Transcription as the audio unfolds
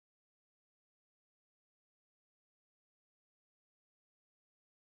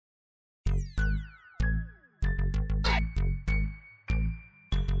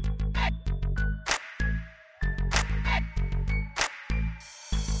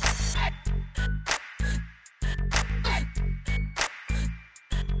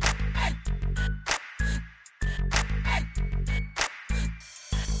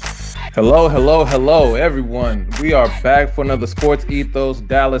Hello, hello, hello, everyone. We are back for another Sports Ethos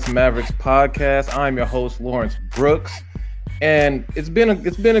Dallas Mavericks podcast. I'm your host, Lawrence Brooks, and it's been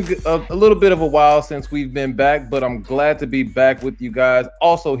a little bit of a while since we've been back, but I'm glad to be back with you guys.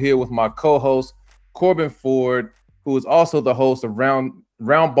 Also here with my co-host Corbin Ford, who is also the host of Round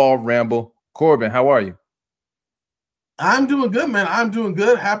Ball Ramble. Corbin, how are you? I'm doing good, man. I'm doing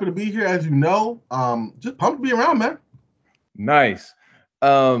good. Happy to be here, as you know. Just pumped to be around, man. Nice.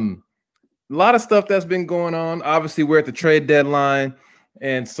 Um, a lot of stuff that's been going on. Obviously, we're at the trade deadline,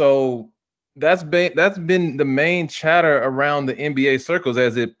 and so that's been the main chatter around the NBA circles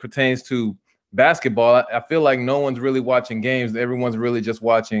as it pertains to basketball. I feel like no one's really watching games. Everyone's really just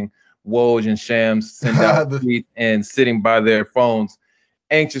watching Woj and Shams send out The- tweets and sitting by their phones,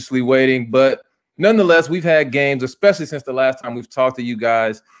 anxiously waiting. But nonetheless, we've had games, especially since the last time we've talked to you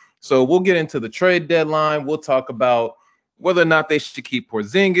guys. So we'll get into the trade deadline. We'll talk about whether or not they should keep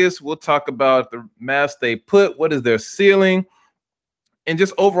Porzingis. We'll talk about the Mavs stay put. What is their ceiling? And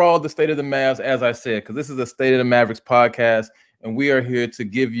just overall the state of the Mavs, as I said, because this is a State of the Mavericks podcast, and we are here to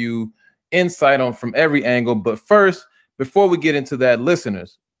give you insight on from every angle. But first, before we get into that,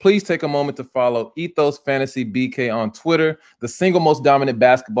 listeners, please take a moment to follow Ethos Fantasy BK on Twitter, the single most dominant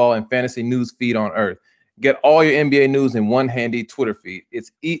basketball and fantasy news feed on earth. Get all your NBA news in one handy Twitter feed.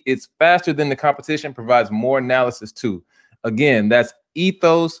 It's faster than the competition, provides more analysis too. Again, that's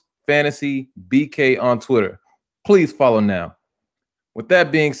Ethos Fantasy BK on Twitter. Please follow now. With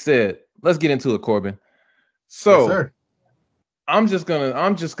that being said, let's get into it, Corbin. yes, So sir. I'm just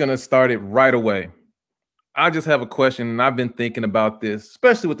gonna start it right away. I just have a question, and I've been thinking about this,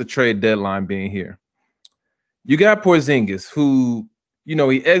 especially with the trade deadline being here. You got Porzingis, who,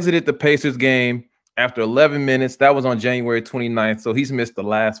 he exited the Pacers game after 11 minutes. That was on January 29th, so he's missed the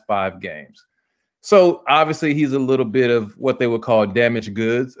last 5 games. So obviously he's a little bit of what they would call damaged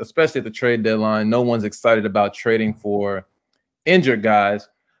goods, especially at the trade deadline. No one's excited about trading for injured guys.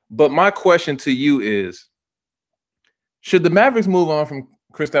 But my question to you is, should the Mavericks move on from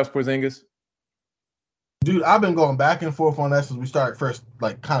Kristaps Porzingis? Dude, I've been going back and forth on that since we started first,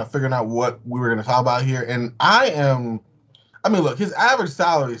 like, kind of figuring out what we were going to talk about here. And look, his average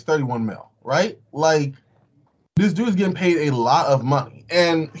salary is 31 mil, right? Like, this dude's getting paid a lot of money.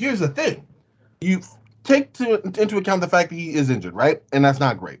 And here's the thing. You into account the fact that he is injured, right? And that's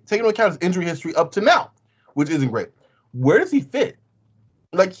not great. Take into account his injury history up to now, which isn't great. Where does he fit?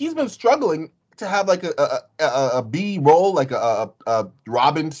 Like, he's been struggling to have like a B role, like a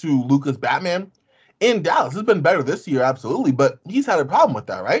Robin to Luca's Batman in Dallas. It's been better this year, absolutely, but he's had a problem with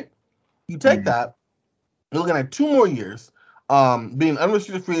that, right? You take Mhm. that, you're looking at 2 more years, being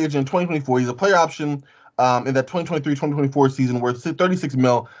unrestricted free agent in 2024. He's a player option in that 2023-2024 season worth 36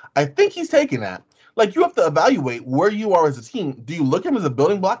 mil. I think he's taking that. Like, you have to evaluate where you are as a team. Do you look at him as a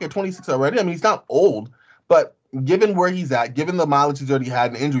building block at 26 already? I mean, he's not old, but given where he's at, given the mileage he's already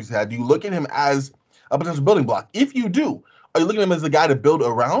had and injuries he's had, do you look at him as a potential building block? If you do, are you looking at him as a guy to build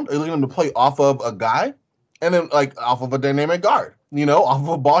around? Are you looking at him to play off of a guy and then like off of a dynamic guard, off of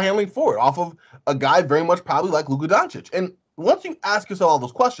a ball handling forward, off of a guy very much probably like Luka Doncic? And once you ask yourself all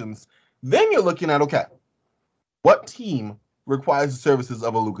those questions, then you're looking at, okay, what team requires the services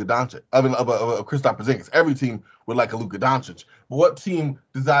of a Luka Doncic, of a Kristaps Porzingis? Every team would like a Luka Doncic, but what team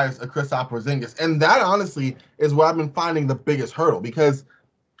desires a Kristaps Porzingis? And that honestly is where I've been finding the biggest hurdle, because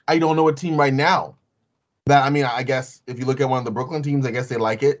I don't know a team right now that, I mean, I guess if you look at one of the Brooklyn teams, I guess they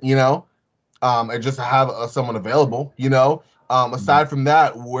like it, and just to have someone available, Mhm. Aside from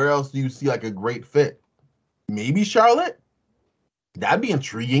that, where else do you see like a great fit? Maybe Charlotte. That'd be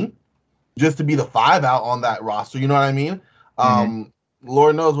intriguing, just to be the five out on that roster. You know what I mean? Mhm. Um,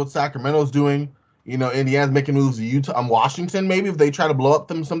 Lord knows what Sacramento's doing. Indiana's making moves to Utah. Washington, maybe if they try to blow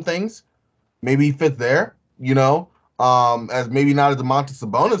up some things, maybe he fits there. As maybe not as a Monte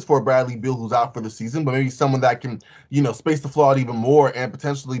Sabonis for Bradley Beal, who's out for the season, but maybe someone that can, space the floor out even more and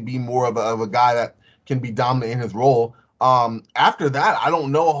potentially be more of a guy that can be dominant in his role. After that, I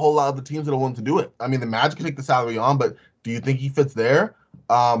don't know a whole lot of the teams that are willing to do it. I mean, the Magic can take the salary on, but do you think he fits there?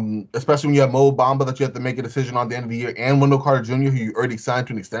 Especially when you have Mo Bamba that you have to make a decision on the end of the year, and Wendell Carter Jr., who you already signed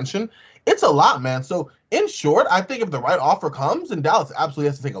to an extension. It's a lot, man. So, in short, I think if the right offer comes, then Dallas absolutely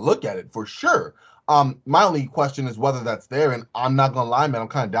has to take a look at it for sure. My only question is whether that's there, and I'm not gonna lie, man, I'm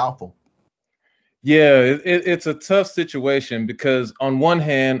kind of doubtful. Yeah, it's a tough situation because on one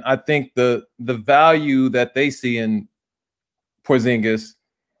hand, I think the value that they see in Porzingis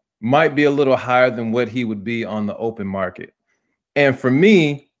might be a little higher than what he would be on the open market. And for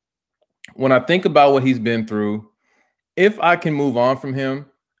me, when I think about what he's been through, if I can move on from him,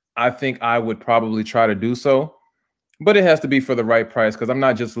 I think I would probably try to do so. but it has to be for the right price because I'm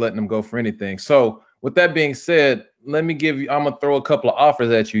not just letting them go for anything. So with that being said, let me give you. I'm gonna throw a couple of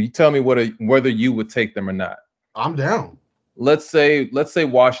offers at you. You tell me whether you would take them or not. I'm down. Let's say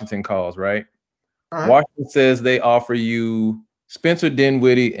Washington calls, right? All right. Washington says they offer you Spencer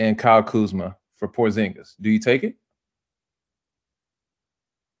Dinwiddie and Kyle Kuzma for Porzingis. Do you take it?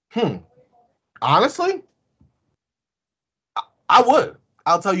 Honestly, I would.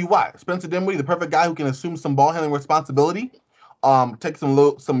 I'll tell you why. Spencer Dinwiddie, the perfect guy who can assume some ball handling responsibility, take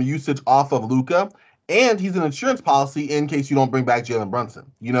some usage off of Luka, and he's an insurance policy in case you don't bring back Jalen Brunson.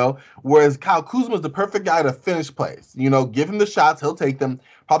 Whereas Kyle Kuzma is the perfect guy to finish plays. Give him the shots, he'll take them.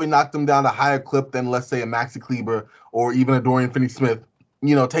 Probably knock them down a higher clip than, let's say, a Maxi Kleber or even a Dorian Finney-Smith.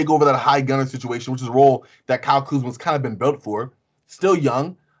 Take over that high gunner situation, which is a role that Kyle Kuzma's kind of been built for. Still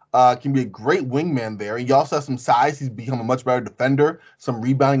young. Can be a great wingman there. He also has some size. He's become a much better defender, some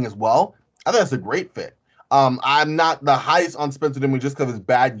rebounding as well. I think that's a great fit. I'm not the highest on Spencer Dinwiddie just because his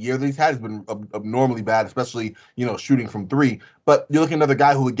bad year that he's had has been abnormally bad, especially, shooting from three. But you're looking at another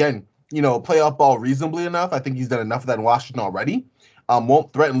guy who, again, play off ball reasonably enough. I think he's done enough of that in Washington already.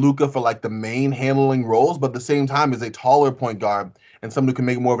 Won't threaten Luka for like the main handling roles, but at the same time is a taller point guard and someone who can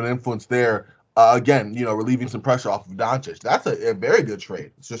make more of an influence there. Again, relieving some pressure off of Doncic. That's a very good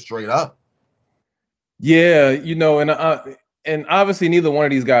trade. It's just straight up. Yeah, and obviously neither one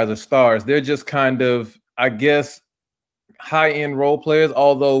of these guys are stars. They're just kind of, I guess, high-end role players.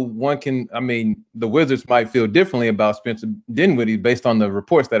 Although the Wizards might feel differently about Spencer Dinwiddie based on the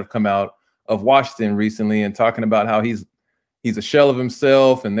reports that have come out of Washington recently and talking about how he's a shell of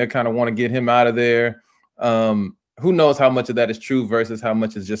himself and they kind of want to get him out of there. Who knows how much of that is true versus how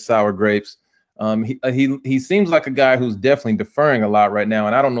much is just sour grapes. He seems like a guy who's definitely deferring a lot right now,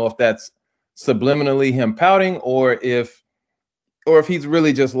 and I don't know if that's subliminally him pouting or if he's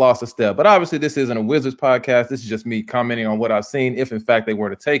really just lost a step. But obviously, this isn't a Wizards podcast. This is just me commenting on what I've seen. If in fact they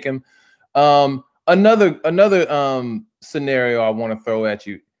were to take him, another scenario I want to throw at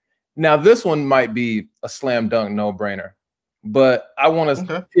you. Now, this one might be a slam dunk no brainer, but I want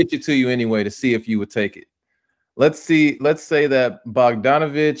to pitch it to you anyway to see if you would take it. Let's say that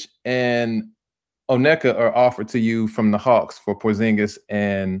Bogdanovich and Onyeka are offered to you from the Hawks for Porzingis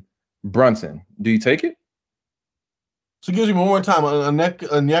and Brunson. Do you take it? So gives you one more time.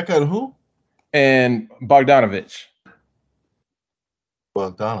 Onyeka and who? And Bogdanovich.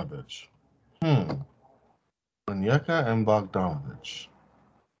 Bogdanovich. Onyeka and Bogdanovich.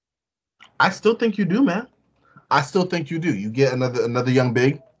 I still think you do, man. I still think you do. You get another young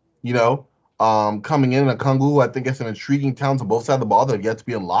big, coming in, a Kungu, who I think has an intriguing talent on both sides of the ball that have yet to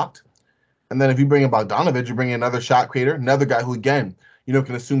be unlocked. And then if you bring in Bogdanovich, you bring in another shot creator, another guy who, again,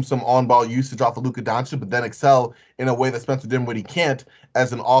 can assume some on-ball usage off of Luka Doncic, but then excel in a way that Spencer Dinwiddie can't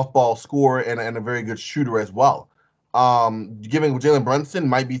as an off-ball scorer and a very good shooter as well. Giving Jalen Brunson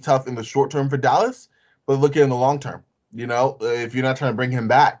might be tough in the short term for Dallas, but look at it in the long term. If you're not trying to bring him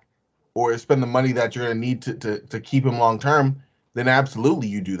back or spend the money that you're going to need to keep him long term, then absolutely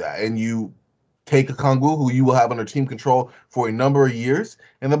you do that. And you take a Kongu, who you will have under team control for a number of years,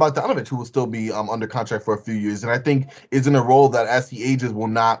 and then Bogdanovich, who will still be under contract for a few years, and I think is in a role that as he ages will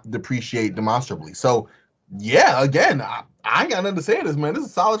not depreciate demonstrably. So, yeah, again, I ain't got nothing to say to this, man. This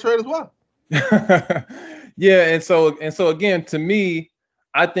is a solid trade as well. Yeah, and so again, to me,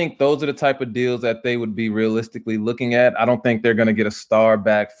 I think those are the type of deals that they would be realistically looking at. I don't think they're going to get a star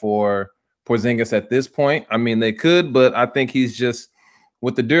back for Porzingis at this point. I mean, they could, but I think he's just,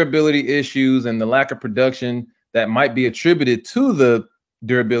 with the durability issues and the lack of production that might be attributed to the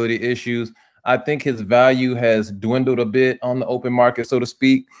durability issues, I think his value has dwindled a bit on the open market, so to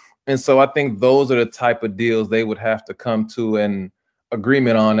speak. And so I think those are the type of deals they would have to come to an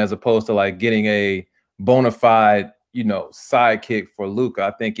agreement on, as opposed to like getting a bona fide, sidekick for Luka.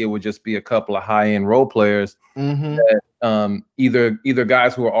 I think it would just be a couple of high-end role players, that, either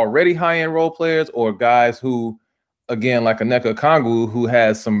guys who are already high-end role players or guys who, again, like Onyeka Okongwu, who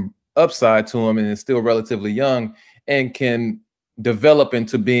has some upside to him and is still relatively young and can develop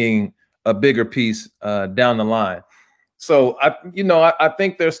into being a bigger piece down the line. So I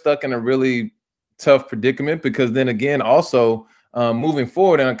think they're stuck in a really tough predicament, because then again, also moving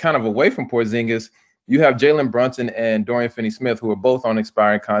forward and kind of away from Porzingis, you have Jalen Brunson and Dorian Finney-Smith, who are both on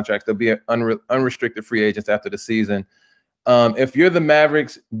expiring contracts. They'll be unrestricted free agents after the season. If you're the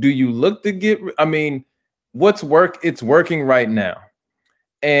Mavericks, do you look to get? I mean, it's working right now,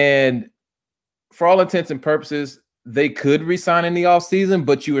 and for all intents and purposes, they could resign in the offseason,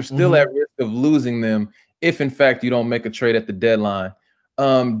 but you are still at risk of losing them if in fact you don't make a trade at the deadline.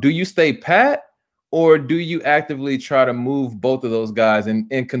 Do you stay pat, or do you actively try to move both of those guys?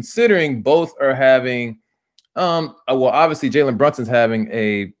 And considering both are having Well, obviously Jalen Brunson's having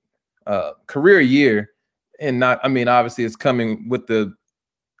a career year, and not. I mean, obviously it's coming with the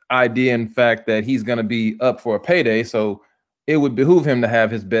idea and fact that he's going to be up for a payday. So it would behoove him to have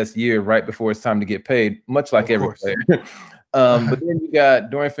his best year right before it's time to get paid, much like Of every course. player. But then you got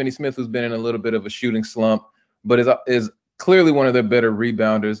Dorian Finney-Smith, who's been in a little bit of a shooting slump, but is clearly one of their better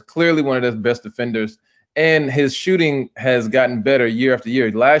rebounders, clearly one of their best defenders. And his shooting has gotten better year after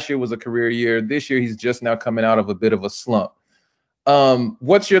year. Last year was a career year. This year, he's just now coming out of a bit of a slump.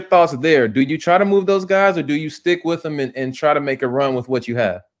 What's your thoughts there? Do you try to move those guys, or do you stick with them and try to make a run with what you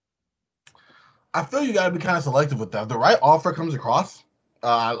have? I feel you got to be kind of selective with that. If the right offer comes across,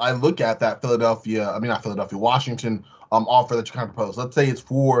 I look at that not Philadelphia, Washington offer that you kind of propose. Let's say it's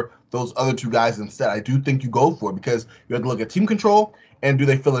for those other two guys instead. I do think you go for it because you have to look at team control and do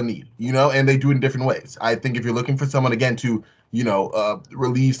they fill a need, and they do it in different ways. I think if you're looking for someone, again, to,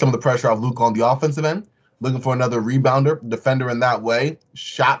 relieve some of the pressure of Luke on the offensive end, looking for another rebounder, defender in that way,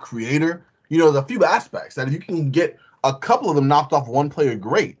 shot creator, there's a few aspects that if you can get a couple of them knocked off one player,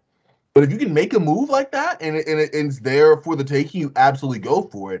 great. But if you can make a move like that and it's there for the taking, you absolutely go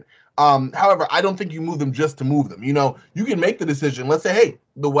for it. However, I don't think you move them just to move them. You can make the decision. Let's say, hey,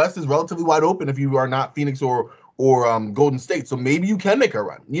 the West is relatively wide open if you are not Phoenix or Golden State. So maybe you can make a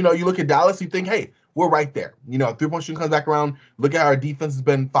run. You look at Dallas, you think, hey, we're right there. Three-point shooting comes back around. Look at how our defense has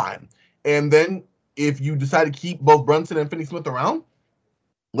been fine. And then if you decide to keep both Brunson and Finney-Smith around,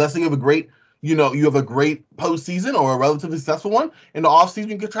 let's say you have a great postseason or a relatively successful one. In the offseason,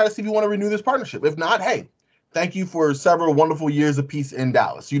 you could try to see if you want to renew this partnership. If not, hey, thank you for several wonderful years of peace in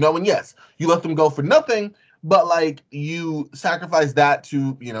Dallas. And yes, you let them go for nothing, but you sacrifice that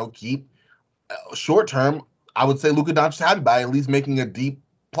to, keep short term. I would say Luka Doncic happy by at least making a deep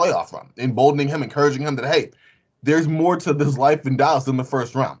playoff run, emboldening him, encouraging him that, hey, there's more to this life in Dallas than the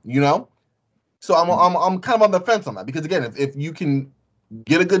first round, So I'm kind of on the fence on that because, again, if you can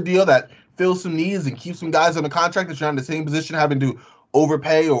get a good deal that fills some needs and keep some guys on the contract that you're in the same position having to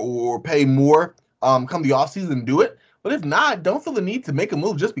overpay or pay more come the offseason and do it. But if not, don't feel the need to make a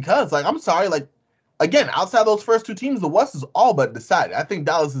move just because. I'm sorry. Again, outside those first two teams, the West is all but decided. I think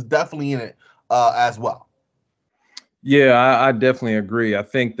Dallas is definitely in it as well. Yeah, I definitely agree. I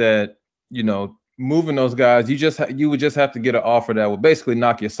think that, moving those guys, you would just have to get an offer that would basically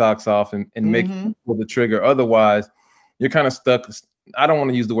knock your socks off and make you pull the trigger. Otherwise, you're kind of stuck. I don't want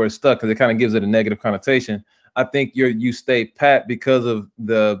to use the word stuck because it kind of gives it a negative connotation. I think you stay pat because of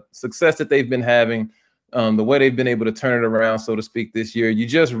the success that they've been having, the way they've been able to turn it around, so to speak, this year. You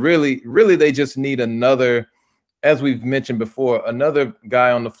just really, they just need another, as we've mentioned before, another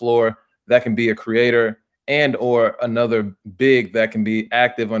guy on the floor that can be a creator and or another big that can be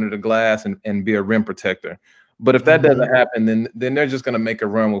active under the glass and be a rim protector. But if that doesn't happen, then they're just going to make a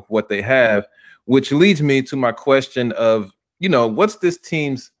run with what they have, which leads me to my question of, what's this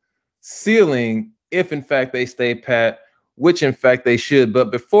team's ceiling if, in fact, they stay pat, which, in fact, they should.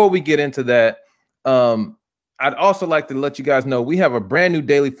 But before we get into that, I'd also like to let you guys know we have a brand new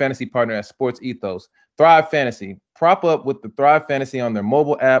daily fantasy partner at Sports Ethos, Thrive Fantasy. Prop up with the Thrive Fantasy on their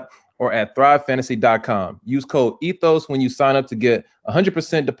mobile app or at thrivefantasy.com. Use code ETHOS when you sign up to get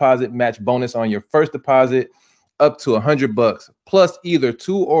 100% deposit match bonus on your first deposit up to $100, plus either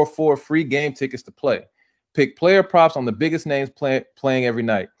 2 or 4 free game tickets to play. Pick player props on the biggest names playing every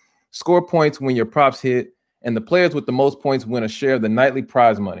night. Score points when your props hit, and the players with the most points win a share of the nightly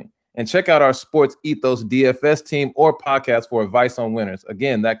prize money. And check out our Sports Ethos DFS team or podcast for advice on winners.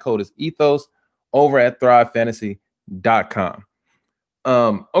 Again, that code is ETHOS over at thrivefantasy.com.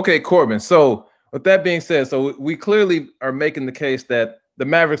 Okay, Corbin. So with that being said, so we clearly are making the case that the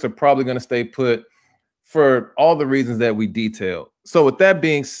Mavericks are probably going to stay put for all the reasons that we detailed. So with that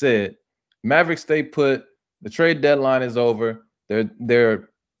being said, Mavericks stay put. The trade deadline is over. They're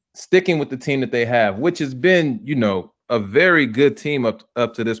sticking with the team that they have, which has been, a very good team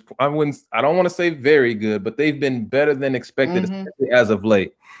up to this point. I don't want to say very good, but they've been better than expected, especially as of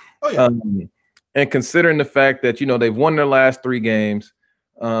late. Oh, yeah. And considering the fact that, they've won their last 3 games,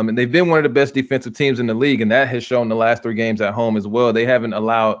 and they've been one of the best defensive teams in the league, and that has shown the last 3 games at home as well. They haven't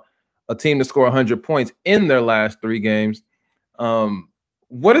allowed a team to score 100 points in their last 3 games.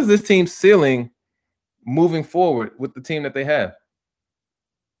 What is this team's ceiling moving forward with the team that they have?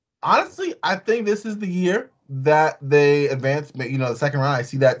 Honestly, I think this is the year that they advance, the second round. I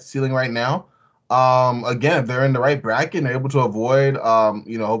see that ceiling right now. Again, if they're in the right bracket and they're able to avoid,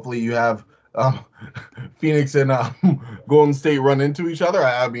 hopefully you have Phoenix and Golden State run into each other.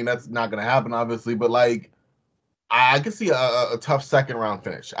 I mean, that's not going to happen, obviously, but I could see a tough second round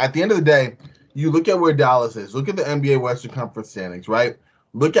finish. At the end of the day, you look at where Dallas is. Look at the NBA Western Conference standings, right?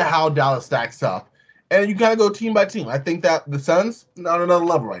 Look at how Dallas stacks up. And you kind of go team by team. I think that the Suns are on another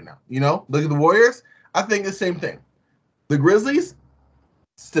level right now. Look at the Warriors. I think the same thing. The Grizzlies,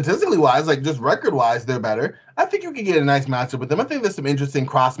 statistically wise, like just record wise, they're better. I think you can get a nice matchup with them. I think there's some interesting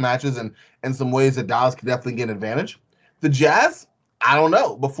cross matches and some ways that Dallas could definitely get an advantage. The Jazz, I don't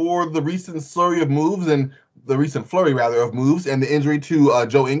know. Before the recent flurry of moves and the injury to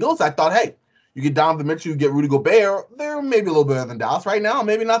Joe Ingles, I thought, hey, you get Donovan Mitchell, you get Rudy Gobert, they're maybe a little better than Dallas right now.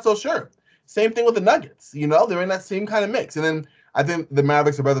 Maybe not so sure. Same thing with the Nuggets. They're in that same kind of mix. And then I think the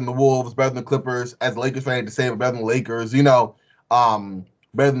Mavericks are better than the Wolves, better than the Clippers. As a Lakers fan, I hate to say it, better than the Lakers.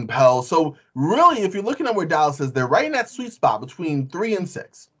 Better than Pels. So really, if you're looking at where Dallas is, they're right in that sweet spot between 3 and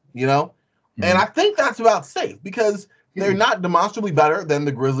 6. And I think that's about safe because they're not demonstrably better than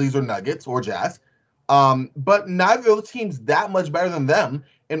the Grizzlies or Nuggets or Jazz. But neither of those teams that much better than them.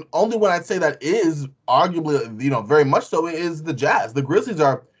 And only one I'd say that is arguably, very much so is the Jazz. The Grizzlies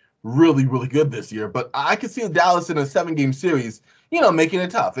are really, really good this year. But I could see Dallas in a 7-game series, making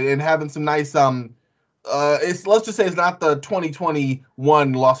it tough and having some nice let's just say it's not the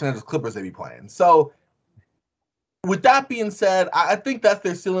 2021 Los Angeles Clippers they be playing. So with that being said, I think that's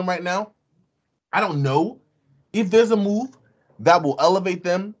their ceiling right now. I don't know if there's a move that will elevate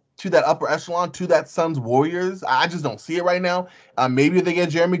them to that upper echelon, to that Suns Warriors. I just don't see it right now. Maybe they get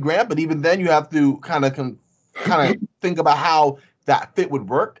Jeremy Grant, but even then you have to kind of think about how that fit would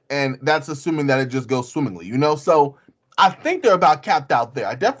work, and that's assuming that it just goes swimmingly, So I think they're about capped out there.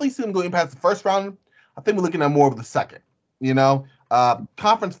 I definitely see them going past the first round. I think we're looking at more of the second.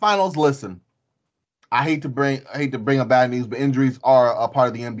 Conference finals. Listen, I hate to bring up bad news, but injuries are a part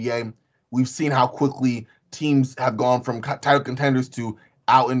of the NBA. We've seen how quickly teams have gone from title contenders to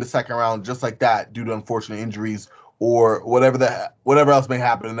out in the second round just like that due to unfortunate injuries or whatever else may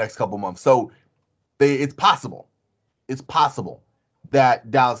happen in the next couple months. So it's possible. It's possible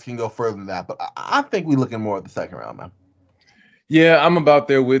that Dallas can go further than that, but I think we're looking more at the second round, man. Yeah, I'm about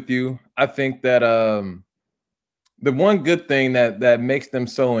there with you. I think that the one good thing that makes them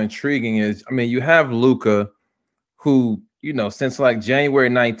so intriguing is, you have Luka, who, since like January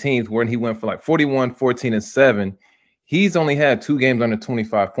 19th, when he went for like 41, 14, and 7, he's only had 2 games under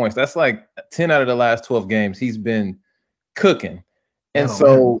 25 points. That's like 10 out of the last 12 games. He's been cooking. And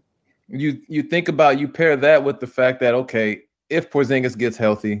you think about, you pair that with the fact that, okay, if Porzingis gets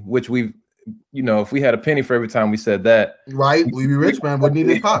healthy, which we've, if we had a penny for every time we said that, right, we'd be rich, man. Wouldn't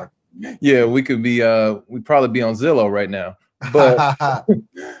need this car. Yeah, we could be we'd probably be on Zillow right now. But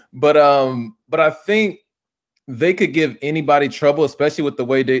but I think they could give anybody trouble, especially with the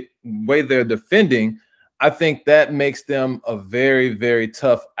way they're defending. I think that makes them a very, very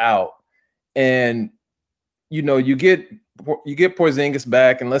tough out. And you get Porzingis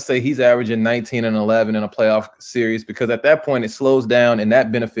back, and let's say he's averaging 19 and 11 in a playoff series, because at that point it slows down and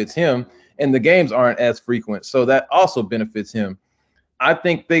that benefits him, and the games aren't as frequent, so that also benefits him. I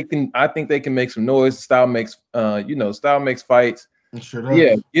think they can make some noise. Style makes fights. It sure does.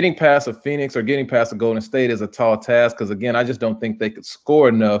 Yeah, getting past a Phoenix or getting past a Golden State is a tall task, because again, I just don't think they could score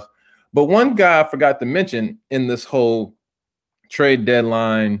enough. But one guy I forgot to mention in this whole trade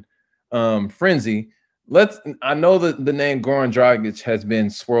deadline frenzy, I know that the name Goran Dragic has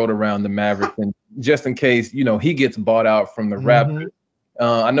been swirled around the Mavericks, and just in case he gets bought out from the Raptors.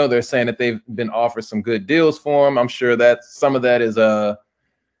 I know they're saying that they've been offered some good deals for him. I'm sure that some of that is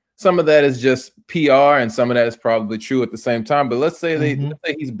just PR, and some of that is probably true at the same time. But let's say let's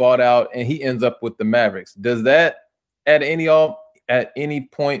say he's bought out and he ends up with the Mavericks. Does that at any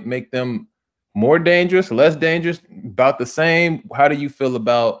point make them more dangerous, less dangerous, about the same? How do you feel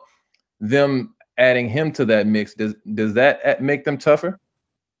about them adding him to that mix? Does that make them tougher?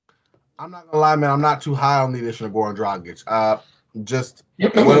 I'm not gonna lie, man. I'm not too high on the addition of Goran Dragic. Just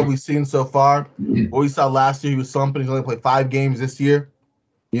what have we seen so far? What we saw last year, he was slumping. He's only played 5 games this year.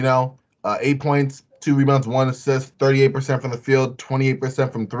 8 points, 2 rebounds, 1 assist, 38% from the field,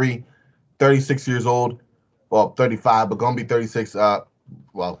 28% from 3, 36 years old. Well, 35, but gonna be 36.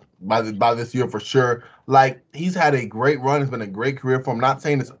 By this year for sure. Like, he's had a great run. It's been a great career for him. I'm not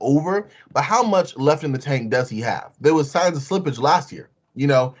saying it's over, but how much left in the tank does he have? There was signs of slippage last year.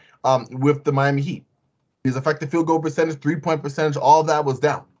 With the Miami Heat. His effective field goal percentage, 3-point percentage, all of that was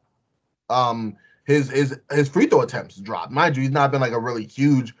down. His free throw attempts dropped. Mind you, he's not been like a really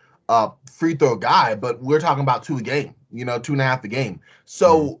huge free throw guy, but we're talking about 2 a game, 2.5 a game.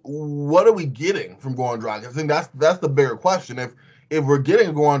 So what are we getting from Goran Dragic? I think that's the bigger question. If we're getting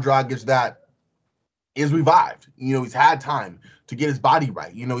a Goran Dragic that is revived, he's had time to get his body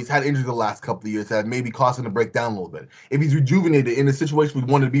right. He's had injuries the last couple of years that maybe caused him to break down a little bit. If he's rejuvenated in the situation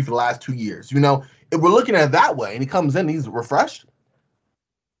we wanted to be for the last 2 years, if we're looking at it that way and he comes in, he's refreshed,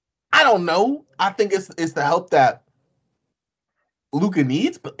 I don't know. I think it's the help that Luka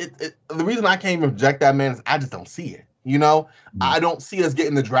needs, but the reason I can't even reject that, man, is I just don't see it. I don't see us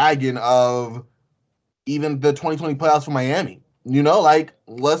getting the dragon of even the 2020 playoffs for Miami. Like,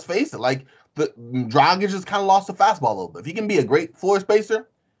 let's face it, like the Dragic just kind of lost the fastball a little bit. If he can be a great floor spacer,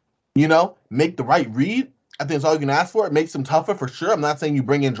 make the right read, I think that's all you can ask for. It makes him tougher for sure. I'm not saying you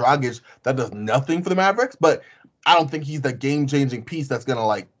bring in Dragic that does nothing for the Mavericks, but I don't think he's the game-changing piece that's gonna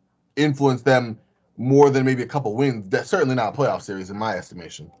like influence them more than maybe a couple wins. That's certainly not a playoff series in my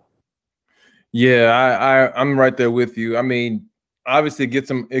estimation. Yeah, I'm right there with you. I mean, obviously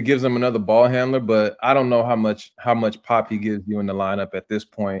it gives him another ball handler, but I don't know how much pop he gives you in the lineup at this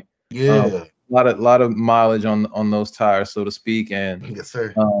point. Yeah. A lot of mileage on those tires, so to speak, and yes,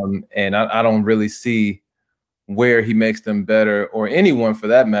 sir. And I don't really see where he makes them better, or anyone for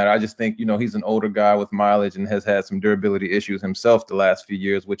that matter. I just think he's an older guy with mileage and has had some durability issues himself the last few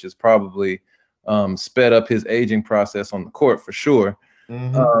years, which has probably sped up his aging process on the court for sure.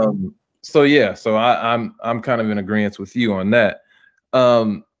 Mm-hmm. So I'm kind of in agreement with you on that.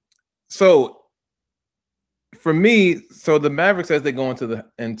 So for me, so the Mavericks, as they go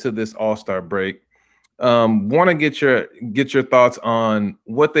into this All-Star break, want to get your thoughts on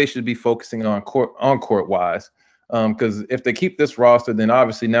what they should be focusing on court wise. Because if they keep this roster, then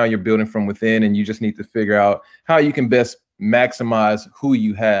obviously now you're building from within, and you just need to figure out how you can best maximize who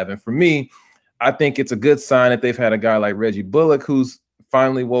you have. And for me, I think it's a good sign that they've had a guy like Reggie Bullock who's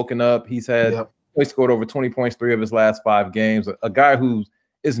finally woken up. He scored over 20 points 3 of his last 5 games. A guy who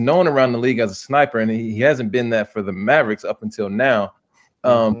is known around the league as a sniper, and he hasn't been that for the Mavericks up until now.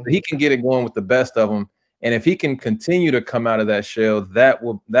 He can get it going with the best of them, and if he can continue to come out of that shell, that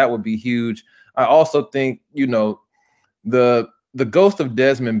would be huge. I also think the ghost of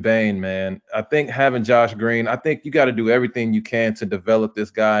Desmond Bane, man. I think having Josh Green, I think you got to do everything you can to develop this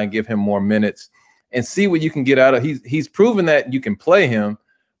guy and give him more minutes and see what you can get out of. He's proven that you can play him,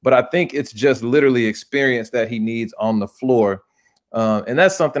 but I think it's just literally experience that he needs on the floor. And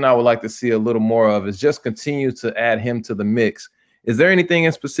that's something I would like to see a little more of, is just continue to add him to the mix. Is there anything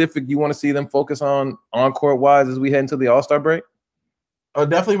in specific you want to see them focus on court wise as we head into the All-Star break?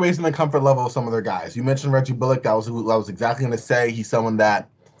 Definitely raising the comfort level of some of their guys. You mentioned Reggie Bullock. That was who I was exactly going to say. He's someone that,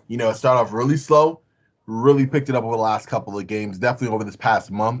 started off really slow, really picked it up over the last couple of games, definitely over this past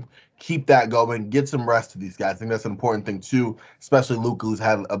month. Keep that going. Get some rest to these guys. I think that's an important thing too, especially Luka, who's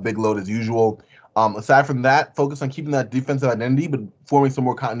had a big load as usual. Aside from that, focus on keeping that defensive identity, but forming some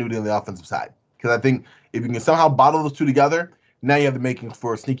more continuity on the offensive side. Because I think if you can somehow bottle those two together, now you have the makings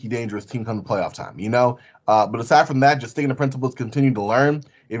for a sneaky, dangerous team come to playoff time, But aside from that, just sticking to principles, continue to learn.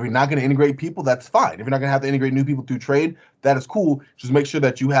 If you're not going to integrate people, that's fine. If you're not going to have to integrate new people through trade, that is cool. Just make sure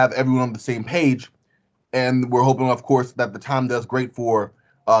that you have everyone on the same page. And we're hoping, of course, that the time does great for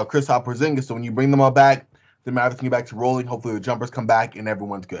Kristaps Porzingis. So when you bring them all back, the Mavericks can get back to rolling. Hopefully the jumpers come back and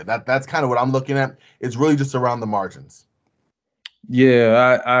everyone's good. That's kind of what I'm looking at. It's really just around the margins.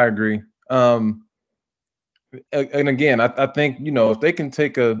 Yeah, I agree. And again, I think, if they can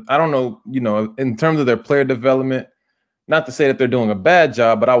take I don't know, in terms of their player development, not to say that they're doing a bad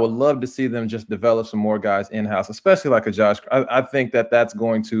job, but I would love to see them just develop some more guys in-house, especially like a Josh. I think that's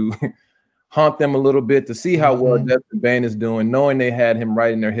going to haunt them a little bit, to see how well Desmond Bane is doing, knowing they had him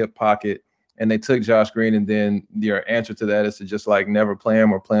right in their hip pocket and they took Josh Green, and then your answer to that is to just like never play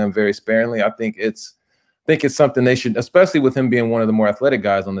him or play him very sparingly. I think it's something they should, especially with him being one of the more athletic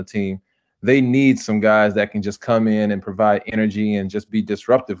guys on the team. They need some guys that can just come in and provide energy and just be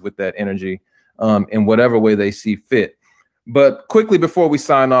disruptive with that energy in whatever way they see fit. But quickly before we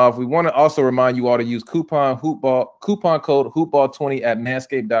sign off, we want to also remind you all to use coupon code HoopBall20 at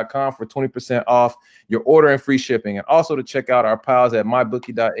manscaped.com for 20% off your order and free shipping. And also to check out our pals at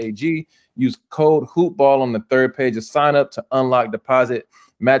mybookie.ag. Use code HoopBall on the third page of sign up to unlock deposit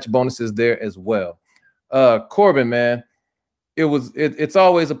match bonuses there as well. Corbin, man, it's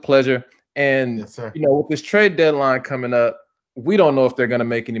always a pleasure. And yes, sir. With this trade deadline coming up, we don't know if they're going to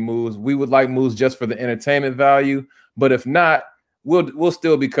make any moves. We would like moves just for the entertainment value, but if not, we'll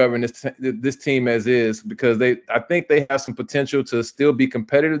still be covering this team as is, because I think they have some potential to still be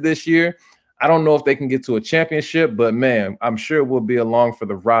competitive this year. I don't know if they can get to a championship, but man, I'm sure we'll be along for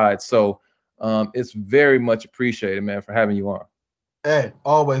the ride. So it's very much appreciated, man, for having you on. Hey,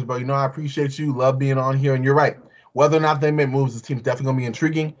 always, bro. I appreciate you. Love being on here, and you're right. Whether or not they make moves, this team's definitely going to be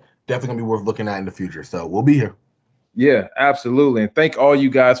intriguing. Definitely going to be worth looking at in the future. So we'll be here. Yeah, absolutely. And thank all you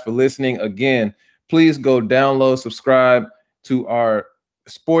guys for listening. Again, please go download, subscribe to our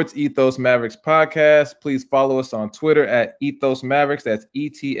Sports Ethos Mavericks podcast. Please follow us on Twitter at Ethos Mavericks. That's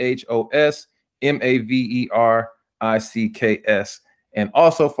ETHOS MAVERICKS. And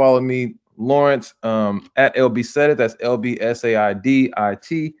also follow me, Lawrence, at LB Said It. That's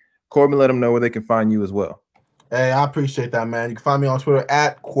LBSAIDIT. Corbin, let them know where they can find you as well. Hey, I appreciate that, man. You can find me on Twitter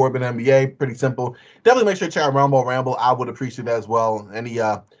at Corbin NBA. Pretty simple. Definitely make sure to check out Rumble Ramble. I would appreciate that as well. Any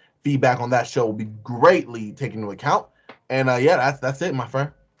feedback on that show will be greatly taken into account. And yeah, that's it, my friend.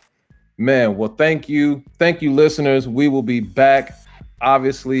 Man, well, thank you. Thank you, listeners. We will be back,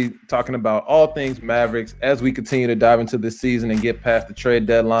 obviously, talking about all things Mavericks as we continue to dive into this season and get past the trade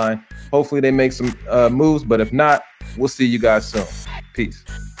deadline. Hopefully they make some moves, but if not, we'll see you guys soon. Peace.